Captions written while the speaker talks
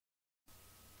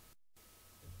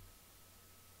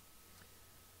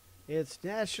It's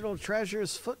National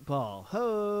Treasures football.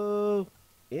 Ho!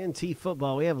 NT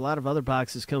football. We have a lot of other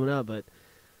boxes coming up, but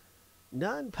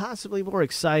none possibly more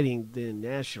exciting than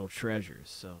National Treasures.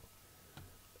 So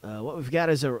what we've got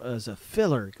is a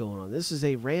filler going on. This is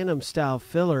a random style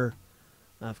filler.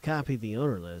 I've copied the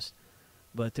owner list,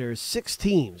 but there's 6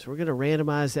 teams. We're going to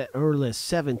randomize that owner list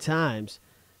 7 times,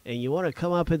 and you want to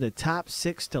come up in the top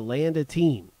 6 to land a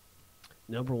team.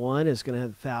 Number 1 is going to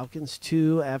have the Falcons.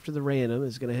 2 after the random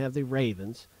is going to have the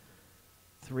Ravens.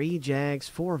 3 Jags,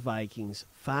 4 Vikings,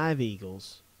 5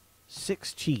 Eagles,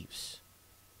 6 Chiefs.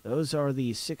 Those are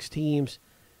the 6 teams,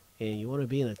 and you want to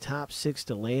be in the top 6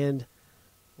 to land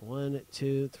 1,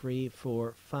 2, 3,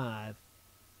 4, 5,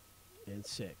 and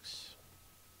 6.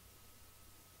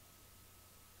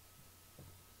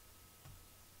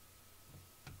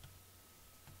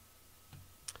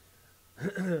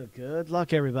 Good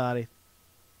luck, everybody.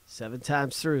 7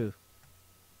 times through.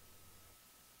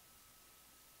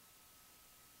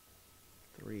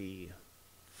 3,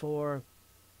 4,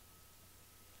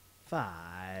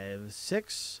 5,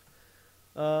 6.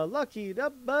 Lucky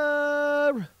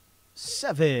number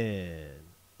 7.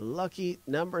 Lucky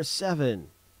number 7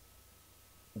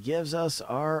 gives us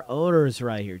our owners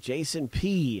right here. Jason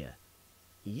P.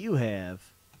 You have,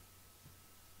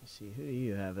 let's see, who do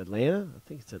you have? Atlanta? I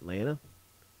think it's Atlanta.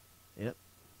 Yep.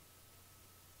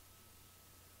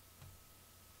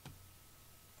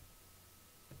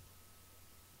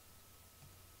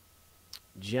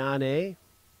 John A.,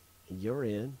 you're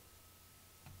in.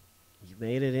 You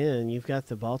made it in. You've got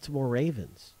the Baltimore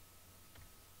Ravens.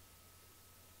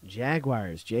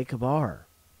 Jaguars, Jacob R.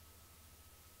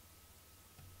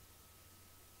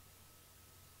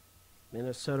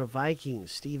 Minnesota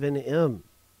Vikings, Stephen M.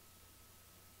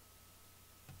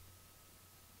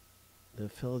 The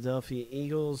Philadelphia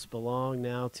Eagles belong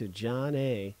now to John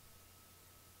A.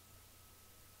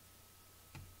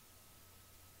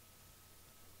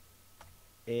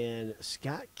 And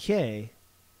Scott K.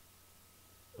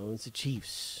 owns the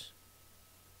Chiefs.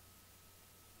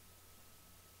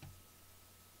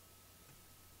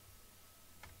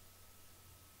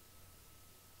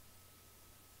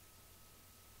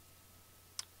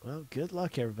 Well, good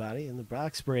luck, everybody. In the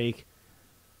box break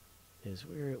is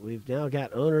we've now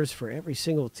got owners for every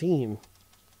single team.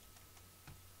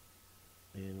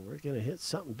 And we're going to hit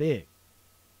something big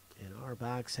in our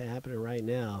box happening right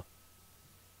now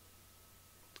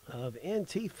of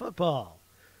NT football.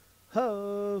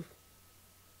 Ho!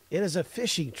 It is a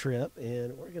fishing trip,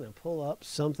 and we're going to pull up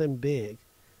something big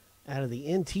out of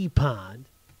the NT pond.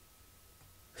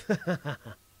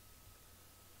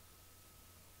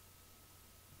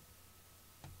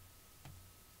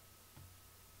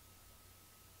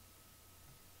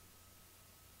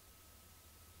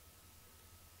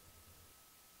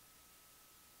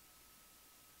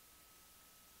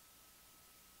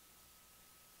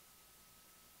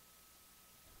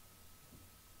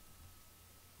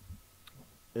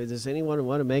 Does anyone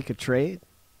want to make a trade?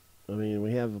 I mean,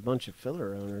 we have a bunch of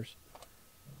filler owners.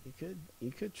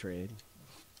 You could trade.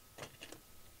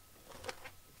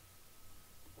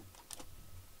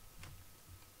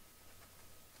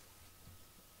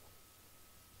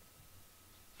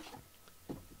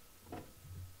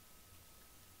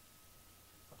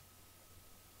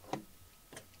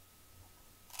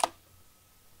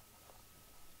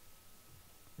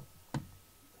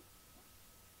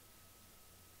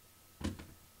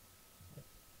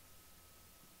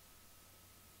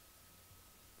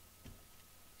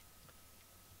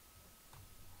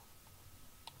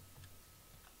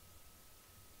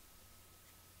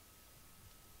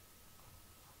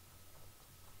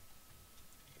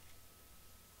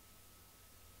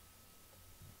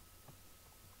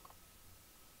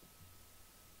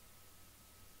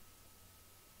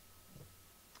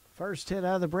 First hit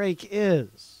out of the break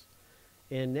is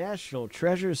in National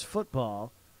Treasures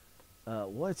football.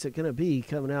 What's it going to be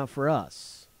coming out for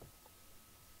us?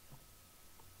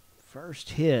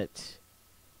 First hit.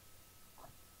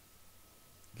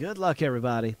 Good luck,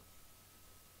 everybody.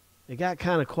 It got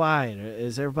kind of quiet.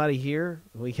 Is everybody here?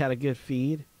 We got a good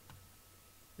feed.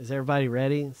 Is everybody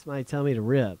ready? Somebody tell me to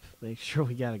rip. Make sure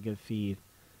we got a good feed.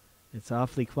 It's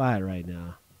awfully quiet right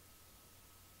now.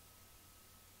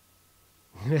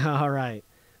 All right.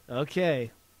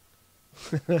 Okay.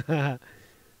 Just want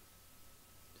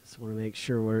to make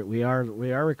sure we are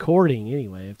recording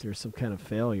anyway if there's some kind of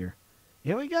failure.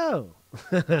 Here we go.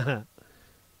 All right.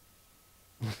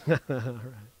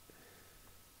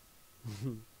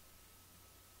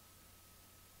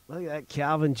 Look at that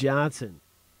Calvin Johnson.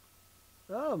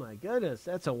 Oh my goodness,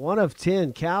 that's a 1 of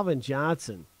 10 Calvin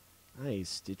Johnson.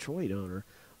 Nice. Detroit owner.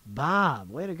 Bob.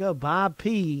 Way to go, Bob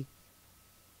P.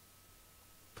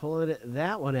 pulling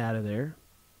that one out of there.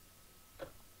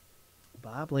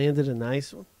 Bob landed a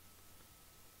nice one.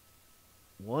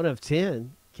 1 of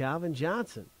 10. Calvin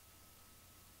Johnson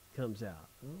comes out.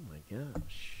 Oh, my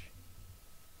gosh.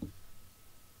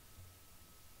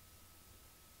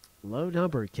 Low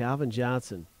number, Calvin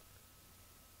Johnson.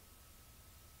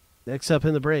 Next up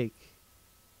in the break,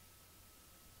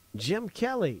 Jim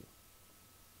Kelly.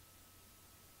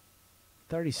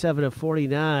 37 of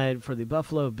 49 for the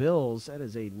Buffalo Bills. That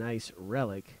is a nice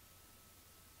relic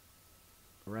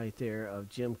right there of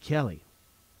Jim Kelly.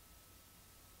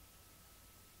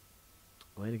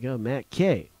 Way to go, Matt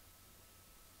K.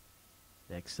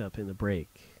 Next up in the break.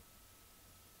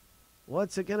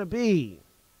 What's it going to be?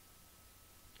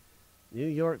 New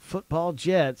York Football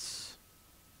Jets.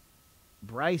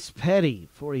 Bryce Petty,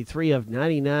 43 of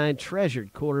 99.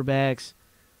 Treasured quarterbacks.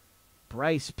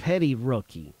 Bryce Petty,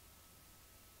 rookie.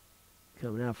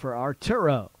 Coming out for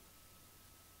Arturo.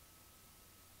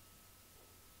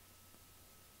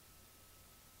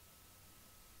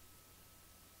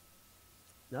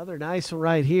 Another nice one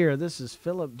right here. This is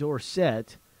Philip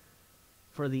Dorsett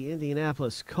for the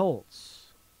Indianapolis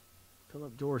Colts.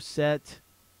 Philip Dorsett,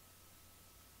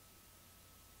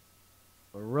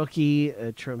 a rookie,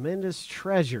 tremendous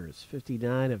treasures,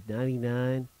 59 of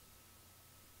 99.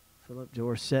 Philip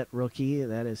Dorsett, rookie.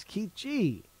 That is Keith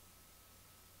G.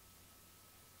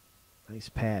 Nice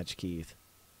patch, Keith.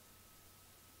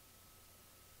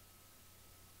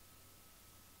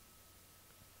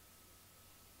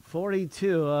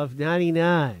 $42 of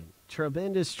 99.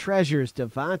 Tremendous treasures.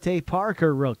 Devontae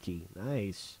Parker, rookie.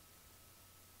 Nice.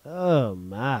 Oh,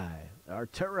 my.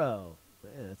 Arturo.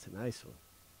 Man, that's a nice one.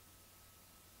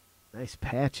 Nice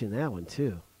patch in that one,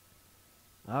 too.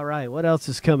 All right, what else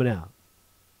is coming out?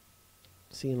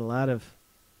 Seeing a lot of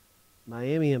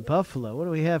Miami and Buffalo. What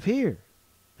do we have here?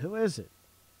 Who is it?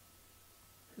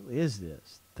 Who is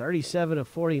this? 37 of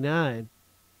 49.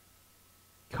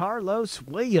 Carlos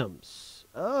Williams.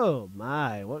 Oh,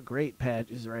 my. What great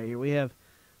patches right here. We have,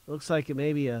 looks like it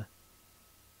may be a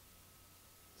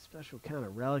special kind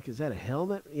of relic. Is that a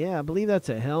helmet? Yeah, I believe that's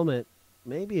a helmet.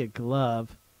 Maybe a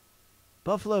glove.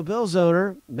 Buffalo Bills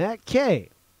owner, Matt K.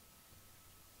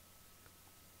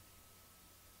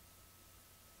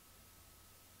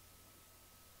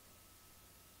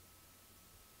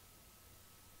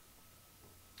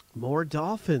 More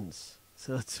Dolphins.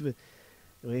 So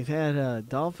we've had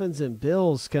Dolphins and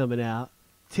Bills coming out.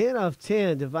 10 of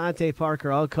 10, Devontae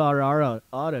Parker all-card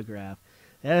autograph.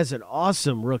 That is an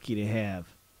awesome rookie to have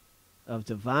of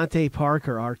Devontae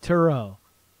Parker, Arturo.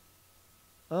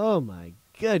 Oh, my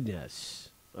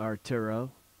goodness,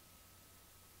 Arturo.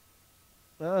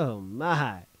 Oh,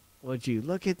 my. Would you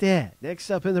look at that? Next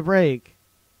up in the break,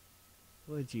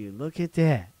 would you look at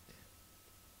that?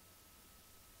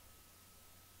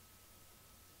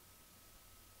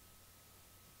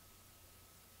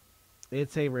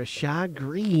 It's a Rashad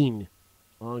Green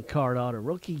on card auto.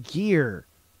 Rookie gear.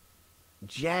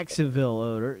 Jacksonville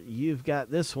owner. You've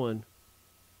got this one.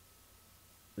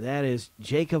 That is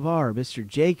Jacob R. Mr.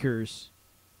 Jakers.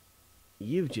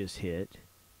 You've just hit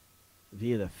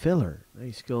via the filler.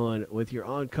 Nice going with your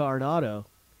on-card auto.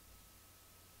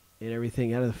 And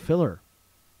everything out of the filler.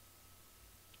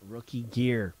 Rookie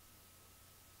gear.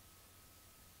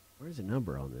 Where's the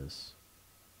number on this?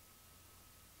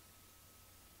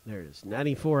 There it is.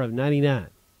 94 of 99.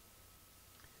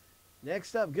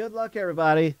 Next up, good luck,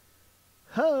 everybody.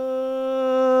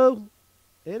 Ho!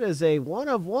 It is a 1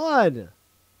 of 1.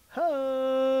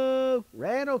 Ho!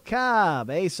 Randall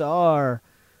Cobb, Ace R,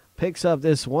 picks up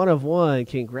this 1 of 1.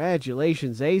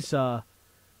 Congratulations, Asa,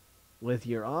 with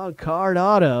your on-card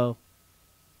auto.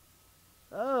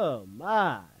 Oh,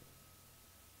 my.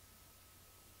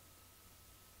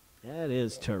 That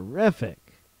is terrific.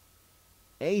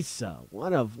 Asa,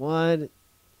 1 of 1.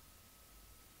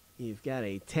 You've got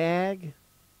a tag.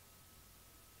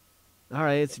 All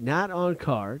right, it's not on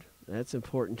card. That's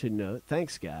important to note.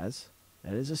 Thanks, guys.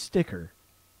 That is a sticker.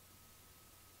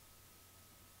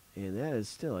 And that is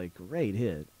still a great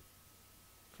hit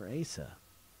for Asa.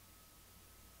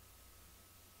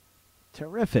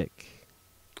 Terrific.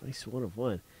 Nice 1 of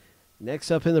 1.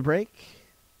 Next up in the break,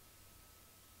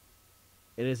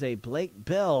 it is a Blake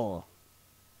Bell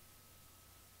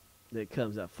that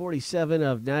comes up. 47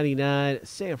 of 99,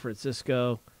 San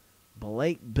Francisco,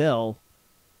 Blake Bell.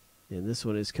 And this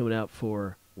one is coming out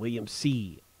for William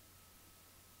C.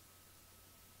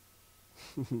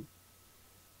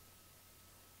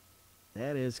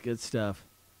 That is good stuff.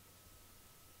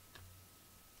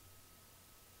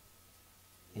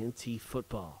 NT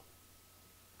football.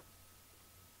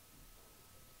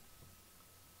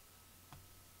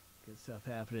 Good stuff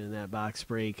happening in that box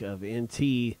break of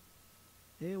NT.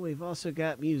 And we've also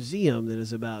got Museum that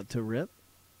is about to rip.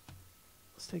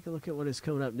 Let's take a look at what is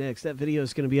coming up next. That video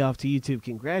is going to be off to YouTube.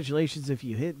 Congratulations if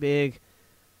you hit big.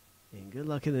 And good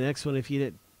luck in the next one if you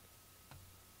did.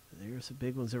 There's some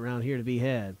big ones around here to be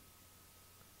had.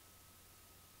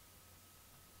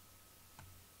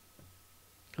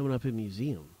 Coming up in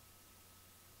Museum.